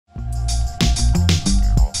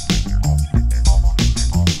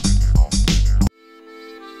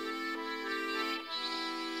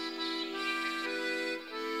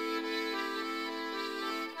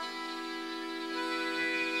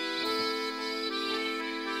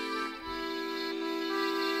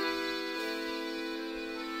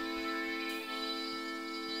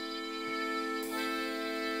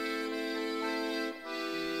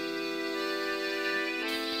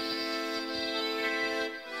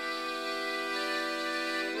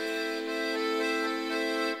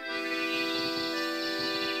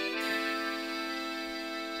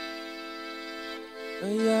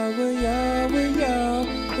Yeah, oh yeah, oh yeah,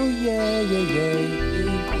 oh yeah, yeah, yeah.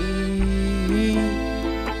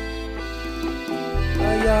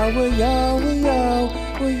 Oh yeah, oh yeah, oh yeah,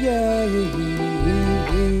 oh yeah,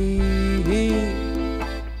 yeah.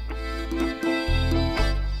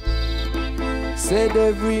 Said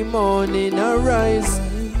every morning I rise,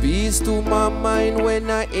 peace to my mind when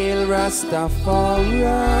I hail Ras Tafari.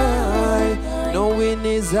 Knowing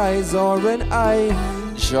his eyes are an eye,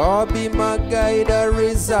 Jah be my guide, I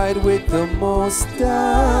reside with the Most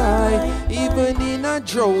High. Even in a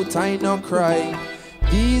drought I no cry.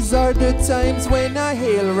 These are the times when I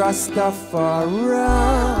hail Ras Tafari,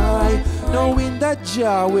 knowing that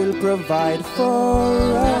Jah will provide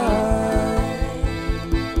for I.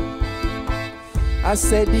 I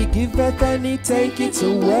said he giveth and he taketh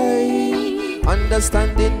away,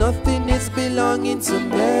 understanding nothing is belonging to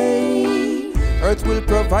me. Earth will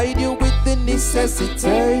provide you with the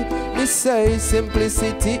necessity. Me say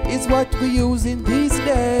simplicity is what we use in these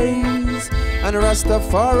days. And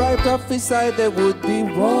Rastafari prophesied there would be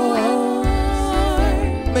wars.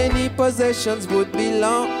 Many possessions would be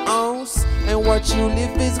lost, and what you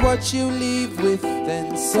live is what you live with.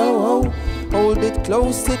 And so hold it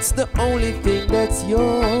close, it's the only thing that's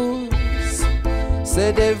yours.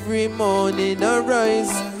 Said every morning I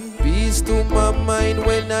rise, peace to my mind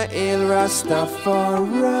when I hail Ras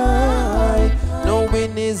Tafari.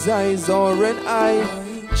 Knowing his eyes are an eye,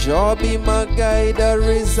 Jah be my guide, I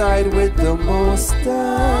reside with the Most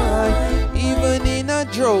High. Even in a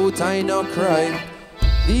drought I no cry.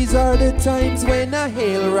 These are the times when I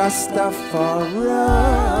hail Ras Tafari,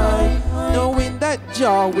 knowing that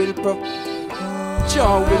Jah will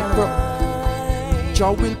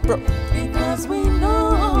because we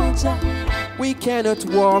know Jah. We cannot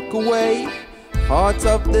walk away. Heart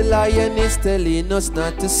of the lion is telling us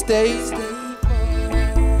not to stay.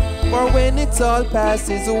 For when it all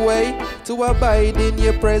passes away, to abide in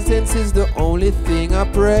your presence is the only thing I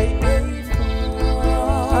pray.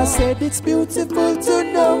 I said it's beautiful to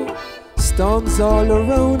know storms all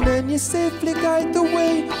around and you safely guide the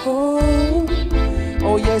way home.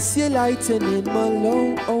 Oh yes, you're lightening my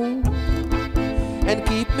load and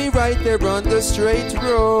keep me right there on the straight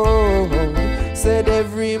road. Said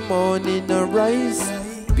every morning I rise,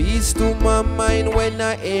 peace to my mind when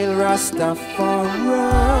I hail Ras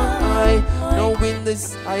Tafari. Knowing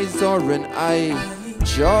this eyes are an eye,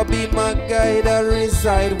 Jah be my guide, I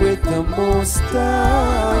reside with the Most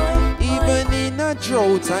High. Even in a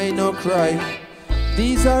drought I no cry.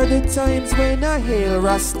 These are the times when I hail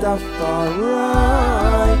Ras Tafari,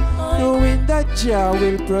 knowing that Jah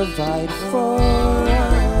will provide for I.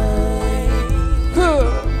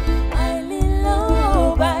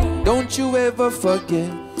 Don't you ever forget,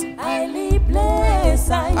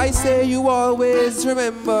 I say you always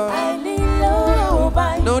remember.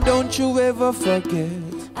 No, don't you ever forget.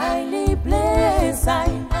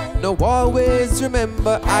 No, always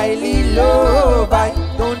remember. I love I.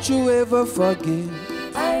 Don't you ever forget.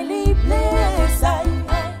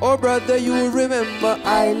 Oh brother, you remember.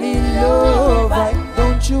 I love I.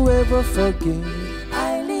 Don't you ever forget.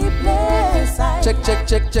 Check, check,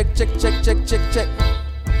 check, check, check, check, check, check, check.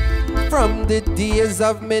 From the days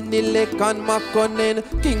of Menilek and Makonnen,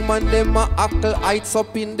 King man them a hackle heights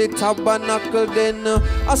up in the tabernacle then.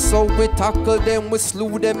 I saw we tackle them, we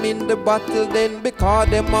slew them in the battle then. Because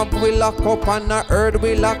them up we lock up and I heard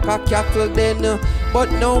we lock a cattle then.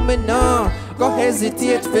 But now me nah go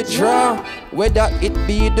hesitate for draw, whether it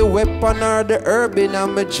be the weapon or the herb in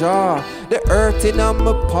my jaw. The earth in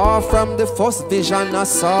my paw from the first vision I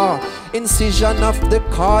saw. Incision of the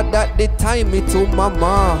card that they tie me to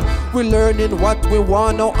mama. We learning what we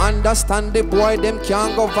want, now understand the boy them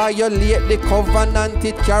can't go violate the covenant,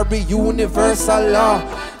 it carry universal law.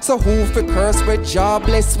 So who for curse with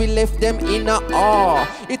jobless, we left them in a awe.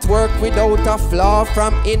 It work without a flaw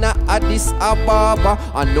from in a Addis Ababa.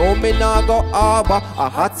 I know me nah go harbor, a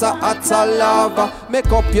hotter lava.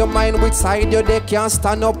 Make up your mind which side you they can't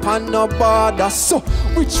stand up on no border. So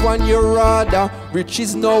which one you rather?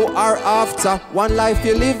 Riches now or after? One life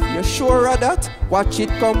you live, you sure of that? Watch it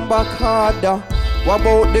come back harder. What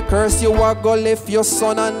about the curse you a go left your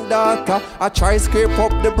son and daughter? I try scrape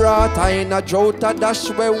up the brata in a drought a dash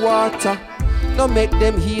where water. No make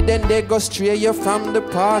them heathen, they go stray you from the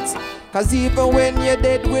path. Cause even when you're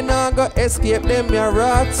dead, we not go escape them your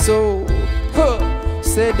rats. So,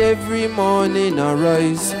 said every morning I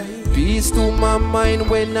rise, peace to my mind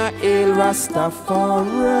when I hail Ras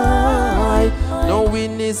Tafari.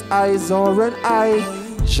 Knowing his eyes are an eye,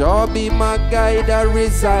 Jah be my guide, I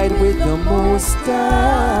reside with the Most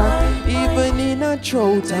High. Even in a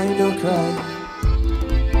drought I no cry.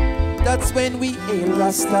 That's when we hail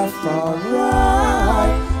Rastafari,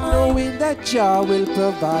 knowing that Jah will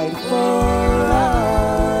provide for us.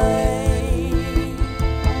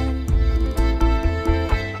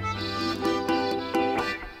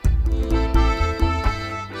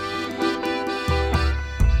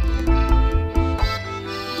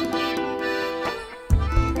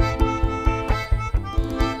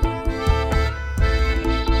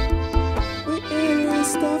 We hail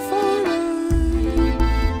Rastafari.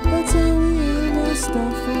 That's how we hail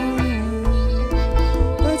Rastafari.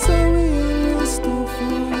 That's how we hail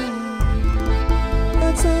Rastafari.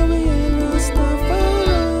 That's how we hail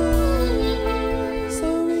Rastafari. So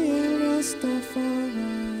we hail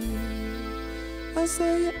Rastafari. I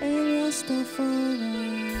say you hail Rastafari.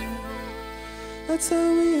 That's how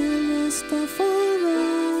we hail Rastafari.